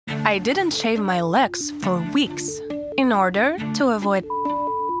I didn't shave my legs for weeks in order to avoid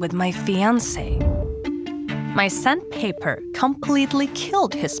with my fiancé. My sandpaper completely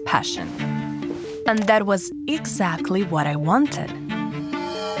killed his passion. And that was exactly what I wanted.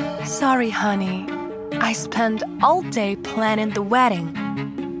 Sorry, honey. I spent all day planning the wedding.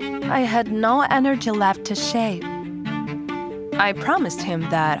 I had no energy left to shave. I promised him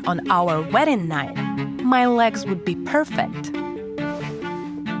that on our wedding night, my legs would be perfect.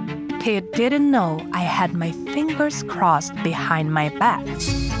 Pete didn't know I had my fingers crossed behind my back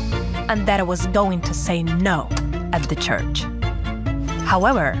and that I was going to say no at the church.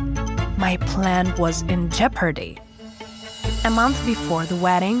 However, my plan was in jeopardy. A month before the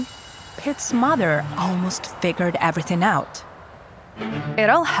wedding, Pete's mother almost figured everything out. It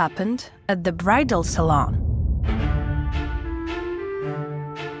all happened at the bridal salon.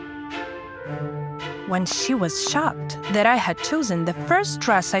 When she was shocked that I had chosen the first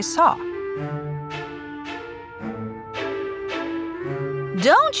dress I saw.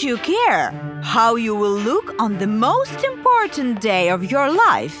 Don't you care how you will look on the most important day of your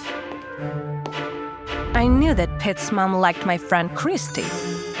life? I knew that Pete's mom liked my friend Christy,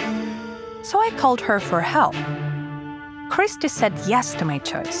 so I called her for help. Christy said yes to my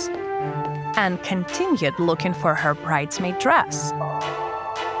choice and continued looking for her bridesmaid dress.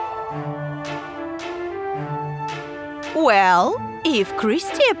 Well, if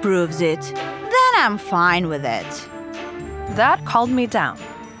Christy approves it, then I'm fine with it. That calmed me down,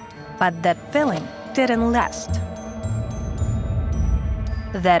 but that feeling didn't last.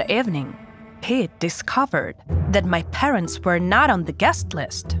 That evening, Pete discovered that my parents were not on the guest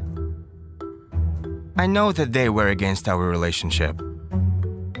list. I know that they were against our relationship.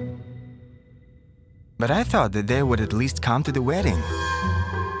 But I thought that they would at least come to the wedding.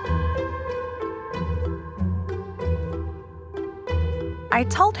 I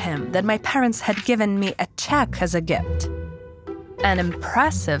told him that my parents had given me a check as a gift. An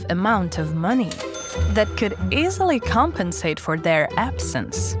impressive amount of money that could easily compensate for their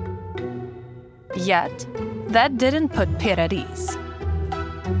absence. Yet, that didn't put Pete at ease.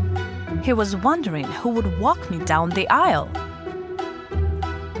 He was wondering who would walk me down the aisle.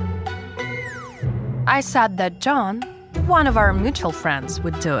 I said that John, one of our mutual friends,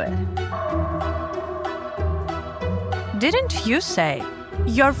 would do it. Didn't you say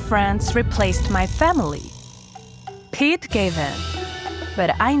your friends replaced my family? Pete gave in,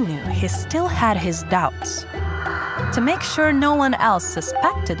 but I knew he still had his doubts. To make sure no one else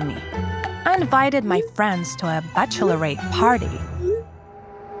suspected me, I invited my friends to a bachelorette party.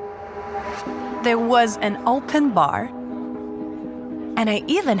 There was an open bar, and I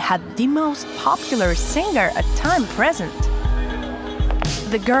even had the most popular singer at time present.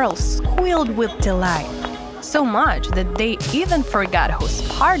 The girls squealed with delight, so much that they even forgot whose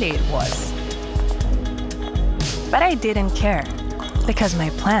party it was. But I didn't care, because my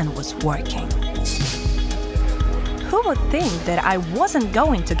plan was working. Who would think that I wasn't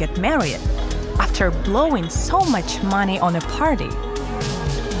going to get married after blowing so much money on a party?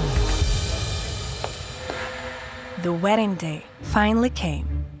 The wedding day finally came,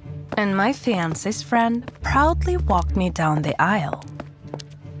 and my fiancé's friend proudly walked me down the aisle.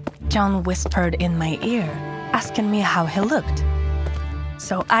 John whispered in my ear, asking me how he looked.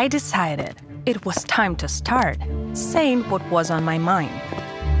 So I decided it was time to start saying what was on my mind.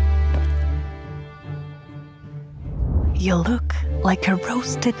 You look like a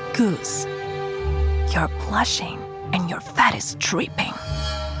roasted goose. You're blushing and your fat is dripping.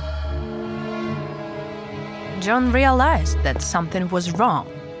 John realized that something was wrong,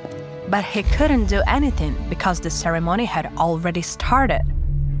 but he couldn't do anything because the ceremony had already started.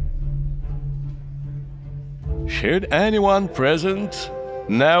 Should anyone present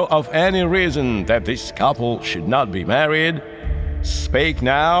know of any reason that this couple should not be married, speak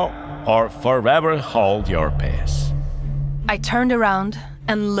now or forever hold your peace. I turned around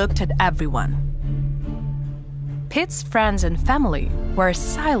and looked at everyone. Pete's friends and family were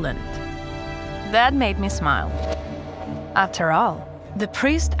silent. That made me smile. After all, the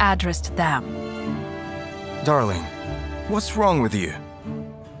priest addressed them. Darling, what's wrong with you?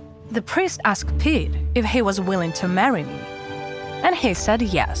 The priest asked Pete if he was willing to marry me, and he said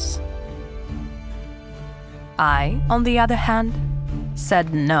yes. I, on the other hand,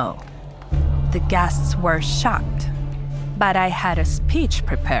 said no. The guests were shocked, but I had a speech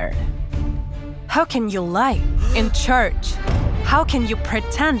prepared. How can you lie in church? How can you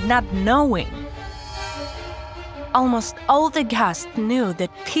pretend not knowing? Almost all the guests knew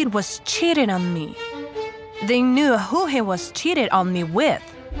that Pete was cheating on me. They knew who he was cheated on me with,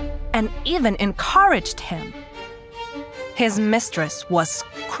 and even encouraged him. His mistress was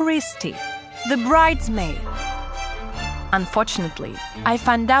Christy, the bridesmaid. Unfortunately, I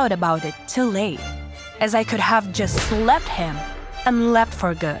found out about it too late, as I could have just slapped him and left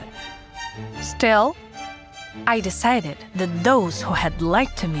for good. Still, I decided that those who had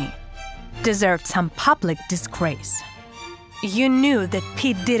lied to me deserved some public disgrace. You knew that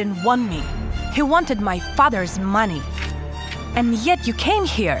Pete didn't want me. He wanted my father's money. And yet you came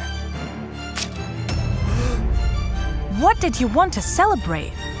here. What did you want to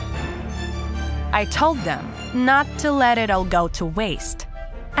celebrate? I told them not to let it all go to waste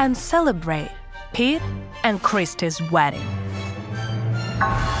and celebrate Pete and Christy's wedding.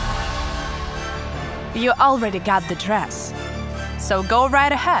 You already got the dress, so go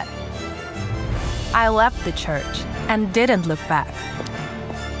right ahead. I left the church and didn't look back.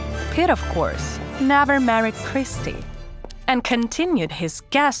 Pete, of course, never married Christy and continued his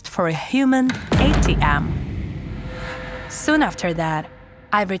quest for a human ATM. Soon after that,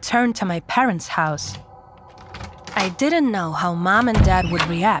 I returned to my parents' house. I didn't know how Mom and Dad would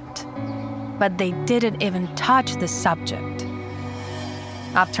react, but they didn't even touch the subject.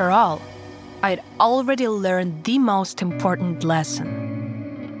 After all, I'd already learned the most important lesson.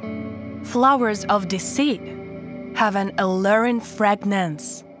 Flowers of deceit have an alluring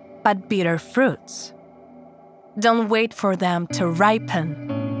fragrance, but bitter fruits. Don't wait for them to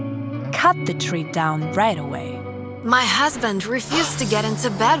ripen. Cut the tree down right away. My husband refused to get into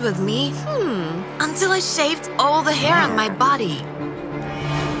bed with me until I shaved all the hair on my body.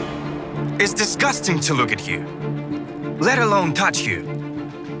 It's disgusting to look at you, let alone touch you.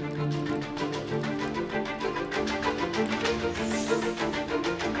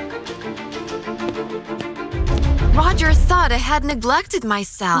 Roger thought I had neglected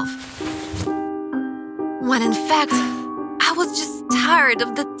myself, when in fact, I was just tired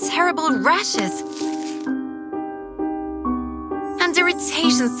of the terrible rashes and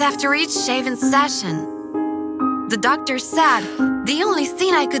irritations after each shaving session. The doctor said the only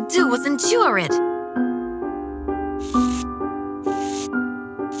thing I could do was endure it.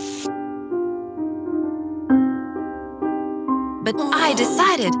 But I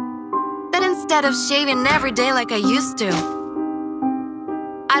decided that instead of shaving every day like I used to,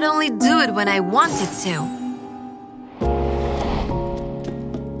 I'd only do it when I wanted to.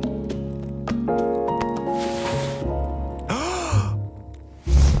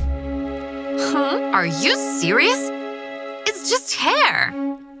 Are you serious? It's just hair.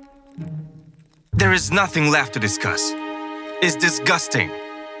 There is nothing left to discuss. It's disgusting.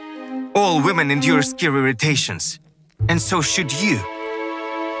 All women endure skin irritations, and so should you.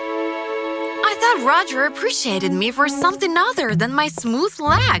 I thought Roger appreciated me for something other than my smooth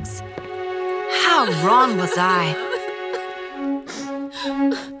legs. How wrong was I?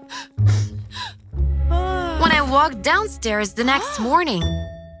 When I walked downstairs the next morning,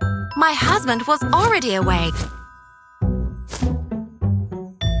 my husband was already awake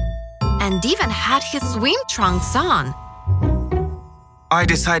and even had his swim trunks on. I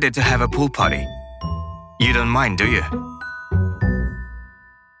decided to have a pool party. You don't mind, do you?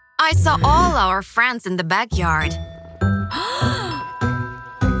 I saw all our friends in the backyard.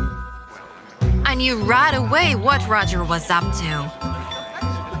 I knew right away what Roger was up to.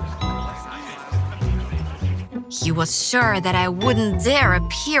 He was sure that I wouldn't dare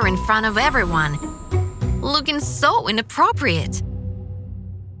appear in front of everyone, looking so inappropriate.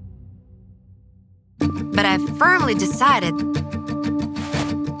 But I firmly decided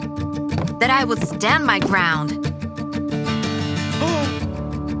that I would stand my ground.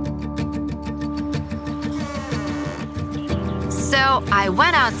 So I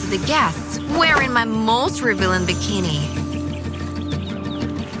went out to the guests wearing my most revealing bikini.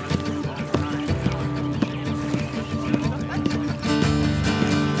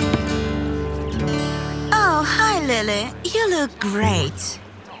 Oh, hi, Lily. You look great.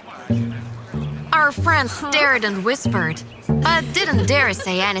 Our friends stared and whispered, but didn't dare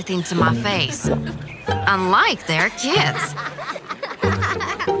say anything to my face. Unlike their kids.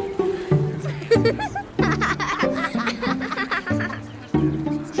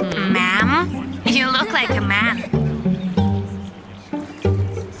 Ma'am, you look like a man.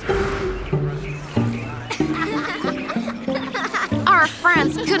 Our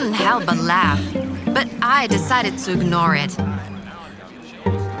friends couldn't help but laugh, but I decided to ignore it.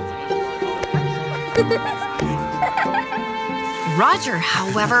 Roger,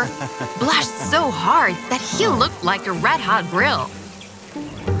 however, blushed so hard that he looked like a red-hot grill.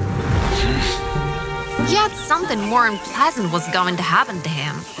 Yet something more unpleasant was going to happen to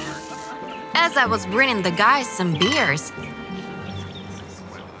him. As I was bringing the guys some beers,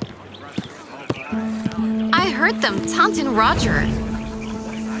 I heard them taunting Roger.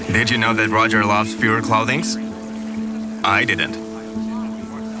 Did you know that Roger loves fur clothings? I didn't.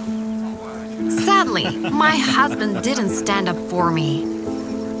 Sadly, my husband didn't stand up for me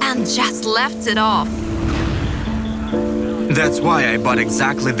and just left it off. That's why I bought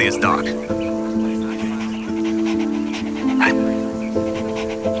exactly this dog.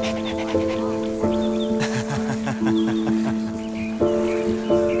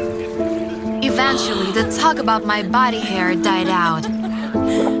 Eventually, the talk about my body hair died out.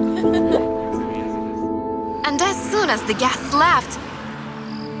 And as soon as the guests left,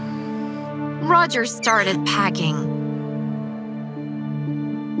 Roger started packing.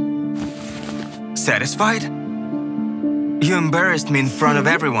 Satisfied? You embarrassed me in front of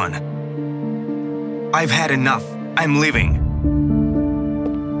everyone. I've had enough. I'm leaving.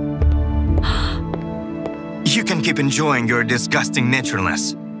 You can keep enjoying your disgusting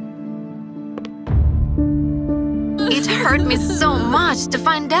naturalness. It hurt me so much to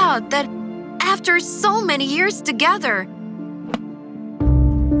find out that after so many years together,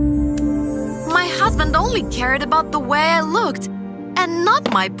 my husband only cared about the way I looked and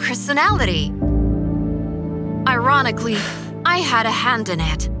not my personality. Ironically, I had a hand in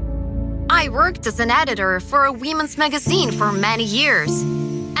it. I worked as an editor for a women's magazine for many years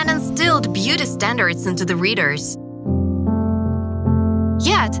and instilled beauty standards into the readers.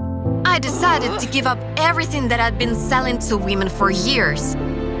 Yet, I decided to give up everything that I'd been selling to women for years.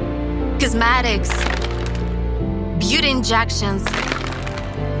 Cosmetics, beauty injections,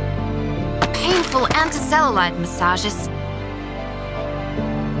 painful anti-cellulite massages.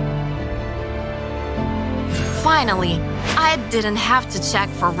 Finally, I didn't have to check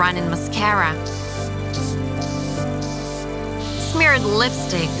for running mascara, smeared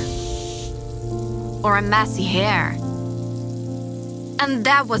lipstick, or a messy hair. And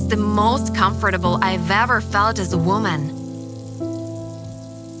that was the most comfortable I've ever felt as a woman.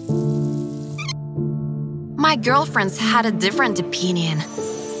 My girlfriends had a different opinion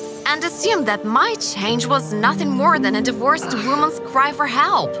and assumed that my change was nothing more than a divorced woman's cry for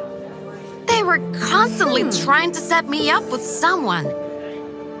help. They were constantly trying to set me up with someone.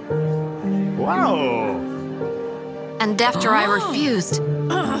 Wow! And after I refused,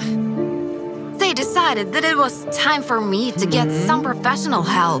 they decided that it was time for me to get some professional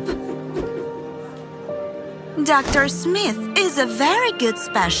help. Dr. Smith is a very good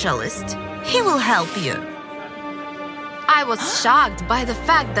specialist. He will help you. I was shocked by the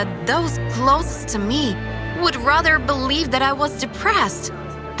fact that those closest to me would rather believe that I was depressed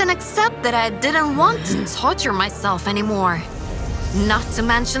than accept that I didn't want to torture myself anymore, not to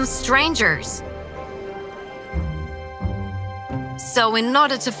mention strangers. So in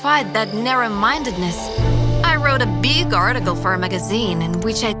order to fight that narrow-mindedness, I wrote a big article for a magazine in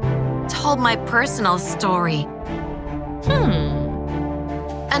which I told my personal story.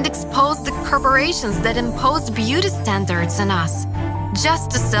 And exposed the corporations that imposed beauty standards on us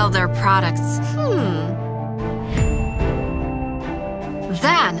just to sell their products.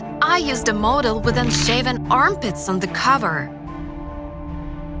 Then, I used a model with unshaven armpits on the cover.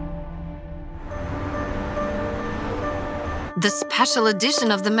 The special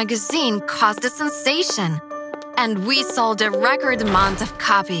edition of the magazine caused a sensation, and we sold a record amount of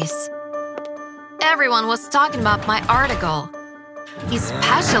copies. Everyone was talking about my article,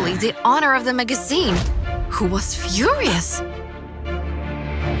 especially the owner of the magazine, who was furious.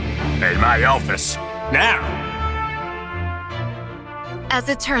 In my office, now! As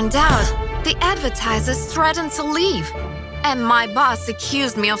it turned out, the advertisers threatened to leave, and my boss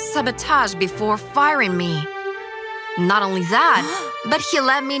accused me of sabotage before firing me. Not only that, but he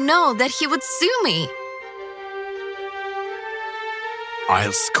let me know that he would sue me.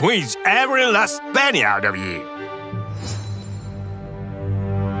 I'll squeeze every last penny out of you.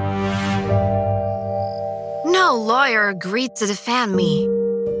 No lawyer agreed to defend me,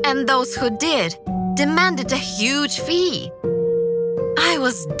 and those who did demanded a huge fee. I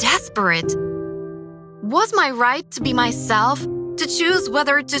was desperate. Was my right to be myself, to choose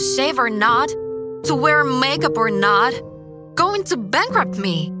whether to shave or not, to wear makeup or not, going to bankrupt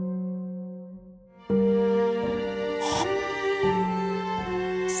me?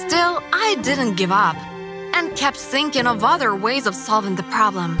 Still, I didn't give up and kept thinking of other ways of solving the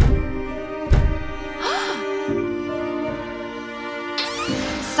problem.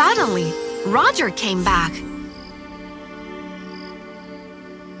 Suddenly, Roger came back.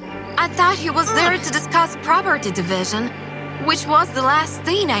 I thought he was there to discuss property division, which was the last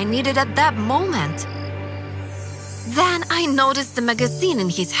thing I needed at that moment. Then I noticed the magazine in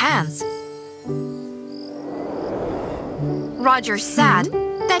his hands. Roger said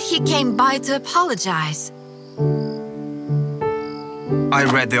that he came by to apologize. I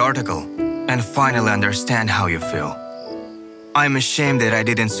read the article and finally understand how you feel. I'm ashamed that I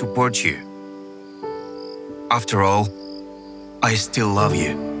didn't support you. After all, I still love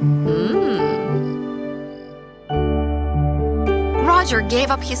you. Roger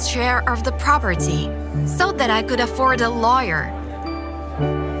gave up his share of the property so that I could afford a lawyer.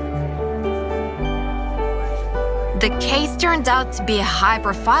 The case turned out to be a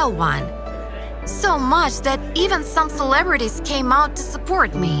high-profile one, so much that even some celebrities came out to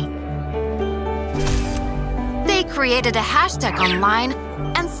support me. They created a hashtag online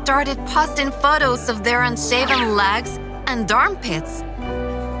and started posting photos of their unshaven legs and armpits.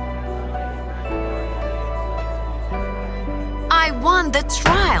 I won the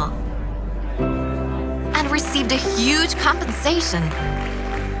trial and received a huge compensation,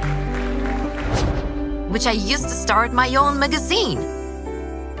 which I used to start my own magazine.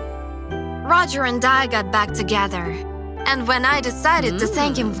 Roger and I got back together, and when I decided to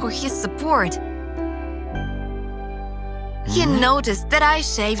thank him for his support, he noticed that I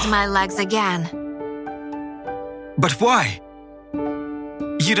shaved my legs again. But why?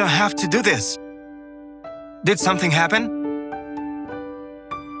 You don't have to do this. Did something happen?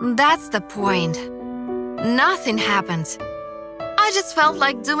 That's the point. Nothing happened. I just felt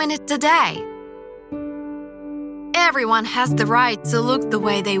like doing it today. Everyone has the right to look the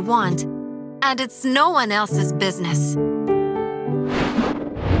way they want, and it's no one else's business.